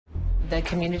The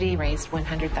community raised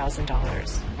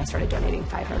 $100,000. I started donating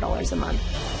 $500 a month.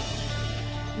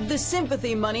 The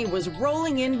sympathy money was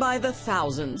rolling in by the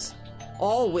thousands,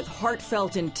 all with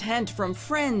heartfelt intent from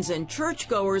friends and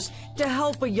churchgoers to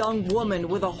help a young woman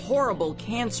with a horrible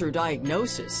cancer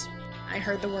diagnosis. I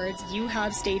heard the words, "You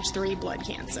have stage 3 blood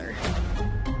cancer."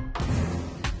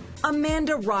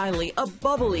 Amanda Riley, a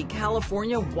bubbly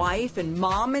California wife and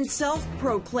mom and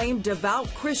self-proclaimed devout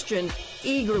Christian,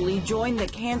 eagerly joined the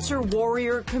cancer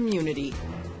warrior community.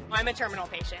 I'm a terminal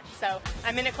patient, so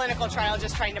I'm in a clinical trial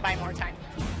just trying to buy more time.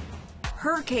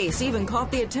 Her case even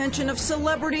caught the attention of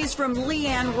celebrities from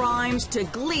Leanne Rimes to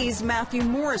Glee's Matthew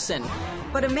Morrison.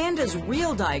 But Amanda's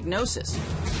real diagnosis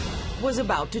was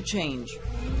about to change.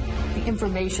 The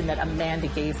information that Amanda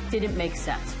gave didn't make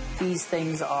sense. These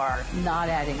things are not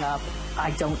adding up. I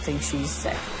don't think she's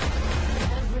sick.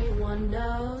 Everyone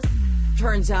knows.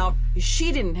 Turns out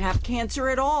she didn't have cancer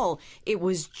at all. It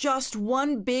was just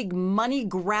one big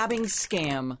money-grabbing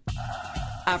scam.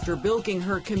 After bilking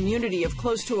her community of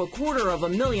close to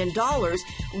 $250,000,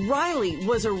 Riley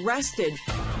was arrested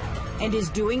and is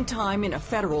doing time in a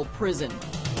federal prison.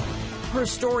 Her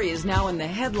story is now in the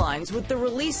headlines with the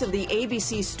release of the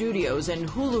ABC Studios and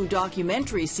Hulu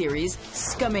documentary series,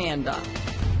 Scamanda.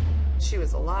 She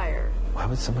was a liar. Why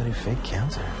would somebody fake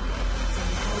cancer?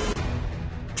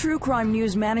 True Crime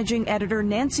News managing editor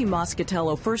Nancy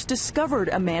Moscatello first discovered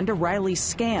Amanda Riley's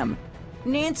scam.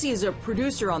 Nancy is a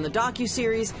producer on the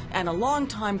docuseries and a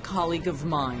longtime colleague of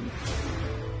mine.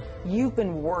 You've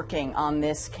been working on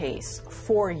this case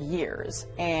for years,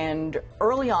 and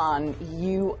early on,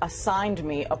 you assigned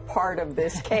me a part of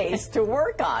this case to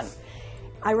work on.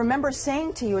 I remember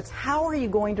saying to you, it's how are you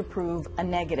going to prove a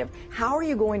negative? How are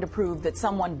you going to prove that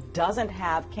someone doesn't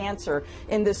have cancer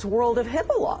in this world of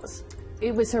HIPAA laws?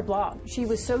 It was her blog. She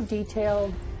was so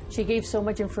detailed. She gave so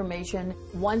much information.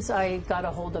 Once I got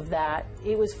a hold of that,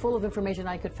 it was full of information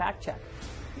I could fact check.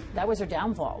 That was her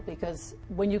downfall, because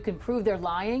when you can prove they're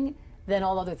lying, then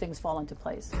all other things fall into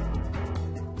place.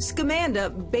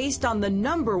 Scamanda, based on the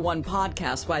 #1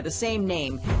 podcast by the same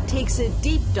name, takes a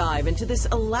deep dive into this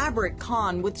elaborate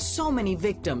con with so many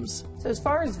victims. So as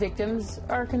far as victims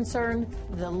are concerned,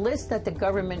 the list that the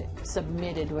government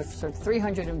submitted was sort of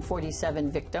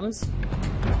 347 victims.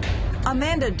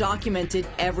 Amanda documented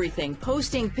everything,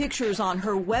 posting pictures on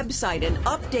her website and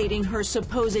updating her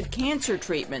supposed cancer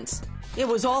treatments. It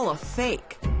was all a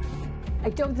fake. I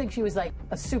don't think she was like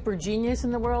a super genius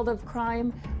in the world of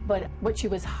crime, but what she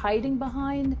was hiding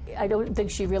behind, I don't think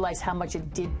she realized how much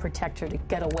it did protect her to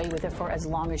get away with it for as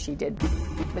long as she did.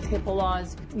 With HIPAA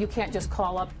laws, you can't just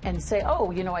call up and say,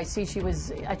 oh, you know, I see she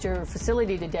was at your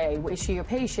facility today. Is she your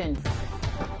patient?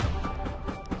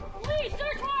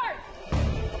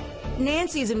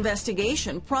 Nancy's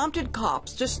investigation prompted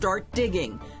cops to start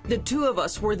digging. The two of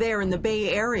us were there in the Bay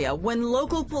Area when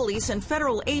local police and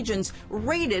federal agents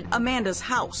raided Amanda's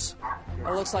house.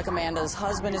 It looks like Amanda's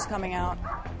husband is coming out.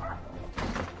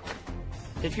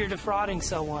 If you're defrauding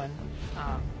someone,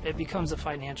 it becomes a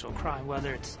financial crime,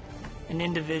 whether it's an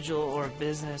individual or a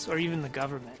business or even the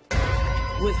government.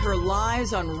 With her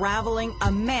lies unraveling,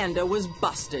 Amanda was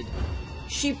busted.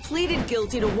 She pleaded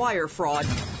guilty to wire fraud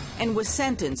and was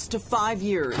sentenced to 5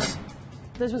 years.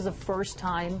 This was the first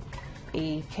time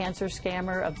a cancer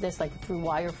scammer of this, like through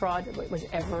wire fraud, was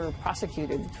ever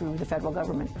prosecuted through the federal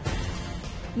government.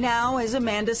 Now, as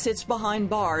Amanda sits behind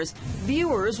bars,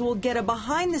 viewers will get a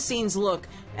behind-the-scenes look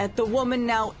at the woman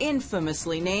now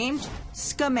infamously named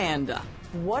Scamanda.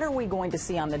 What are we going to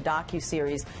see on the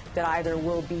docuseries that either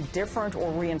will be different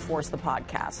or reinforce the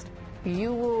podcast?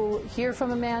 You will hear from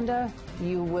Amanda.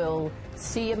 You will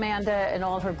see Amanda in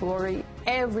all her glory.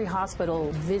 Every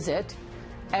hospital visit,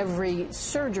 every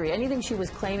surgery, anything she was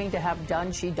claiming to have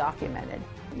done, she documented.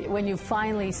 When you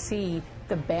finally see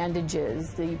the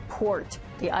bandages, the port,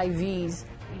 the IVs,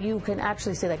 you can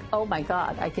actually say, like, oh my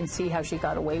God, I can see how she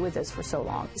got away with this for so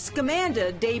long.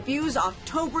 Scamanda debuts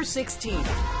October 16th.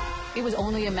 It was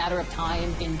only a matter of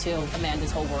time until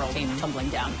Amanda's whole world came tumbling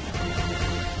down.